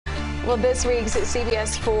Well, this week's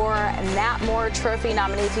CBS 4 Nat Moore Trophy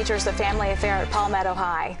nominee features the family affair at Palmetto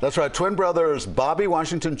High. That's right. Twin brothers Robby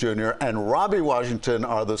Washington Jr. and Robby Washington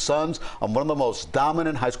are the sons of one of the most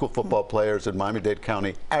dominant high school football players in Miami-Dade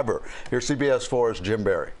County ever. Here's CBS 4's Jim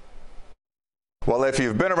Berry. Well, if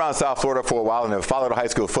you've been around South Florida for a while and have followed high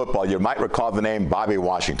school football, you might recall the name Robby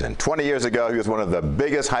Washington. 20 years ago, he was one of the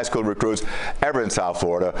biggest high school recruits ever in South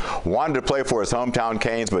Florida. Wanted to play for his hometown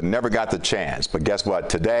Canes, but never got the chance. But guess what?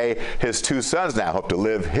 Today, his two sons now hope to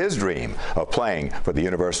live his dream of playing for the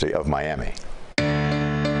University of Miami.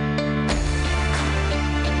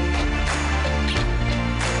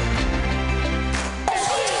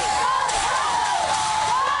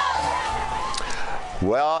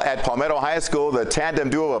 Well, at Palmetto High School, the tandem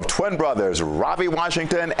duo of twin brothers, Robby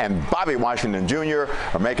Washington and Robby Washington Jr.,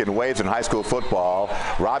 are making waves in high school football.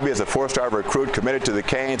 Robby is a four-star recruit committed to the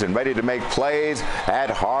Canes and ready to make plays at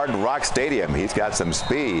Hard Rock Stadium. He's got some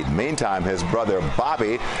speed. Meantime, his brother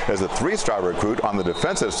Bobby is a three-star recruit on the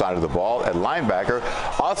defensive side of the ball at linebacker,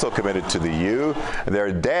 also committed to the U.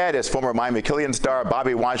 Their dad is former Miami Killian star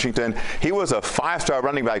Robby Washington. He was a five-star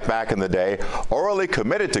running back in the day, orally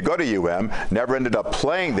committed to go to UM, never ended up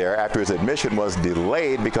playing there after his admission was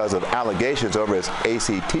delayed because of allegations over his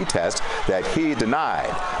ACT test that he denied.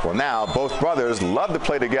 Well, now both brothers love to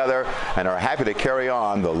play together and are happy to carry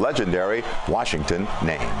on the legendary Washington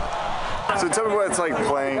name. So tell me what it's like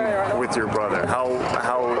playing with your brother. How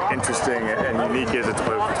interesting and unique is it to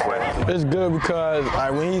play with your twin? It's good because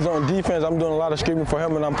when he's on defense, I'm doing a lot of screaming for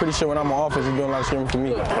him, and I'm pretty sure when I'm on offense, he's doing a lot of screaming for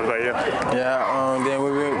me. What about you? Yeah, then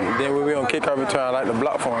when we on kickoff return, I like to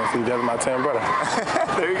block for him, so that's my twin brother.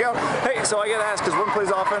 There you go. Hey, so I got to ask, because one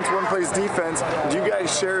plays offense, one plays defense. Do you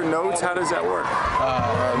guys share notes? How does that work?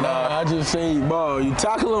 No, I just say, ball, you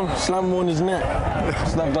tackle him, slam him on his neck,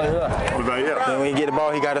 stuff like that. What about you? Then when he get the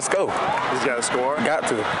ball, he got to score. He's got to score? Got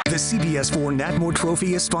to. The CBS 4 Nat Moore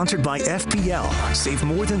Trophy is sponsored by FPL. Save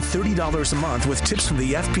more than $30 a month with tips from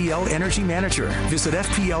the FPL Energy Manager. Visit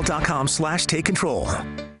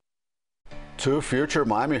FPL.com/takecontrol. Two future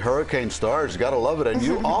Miami Hurricane stars. You got to love it. And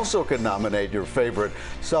you also can nominate your favorite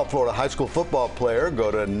South Florida high school football player.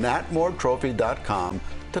 Go to natmoretrophy.com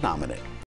to nominate.